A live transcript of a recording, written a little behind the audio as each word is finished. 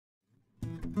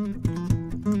As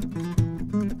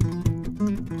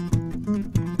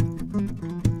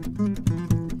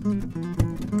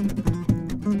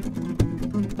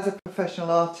a professional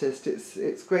artist,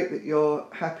 it's great that you're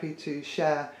happy to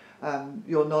share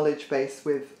your knowledge base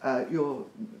with your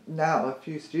now a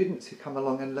few students who come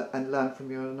along and learn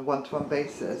from you on a one-to-one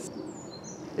basis.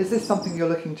 Is this something you're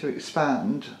looking to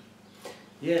expand?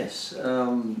 Yes,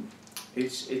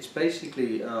 it's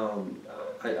basically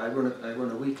I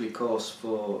run a weekly course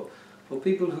for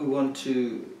people who are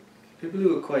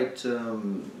quite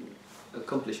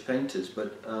accomplished painters,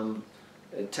 but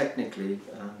technically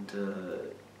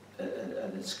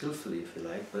and skillfully, if you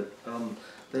like, but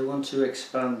they want to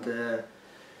expand their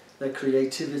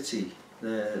creativity.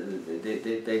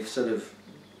 They've sort of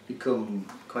become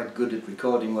quite good at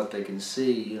recording what they can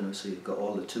see, you know. So you've got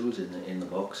all the tools in the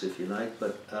box, if you like,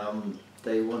 but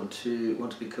they want to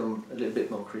become a little bit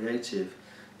more creative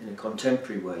in a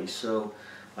contemporary way. So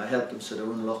I help them sort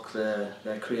of unlock their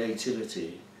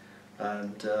creativity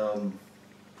and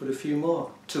put a few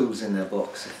more tools in their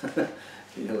box.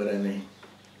 You know what I mean?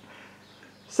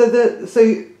 So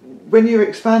when you're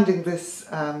expanding this,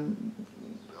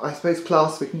 I suppose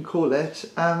class we can call it,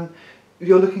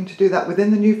 you're looking to do that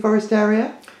within the New Forest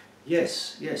area?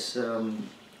 Yes, around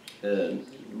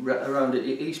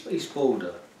East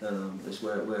Boulder is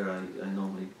where I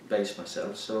normally base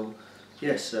myself. So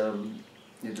yes,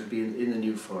 it'll be in the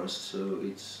New Forest, so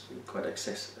it's quite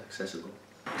accessible.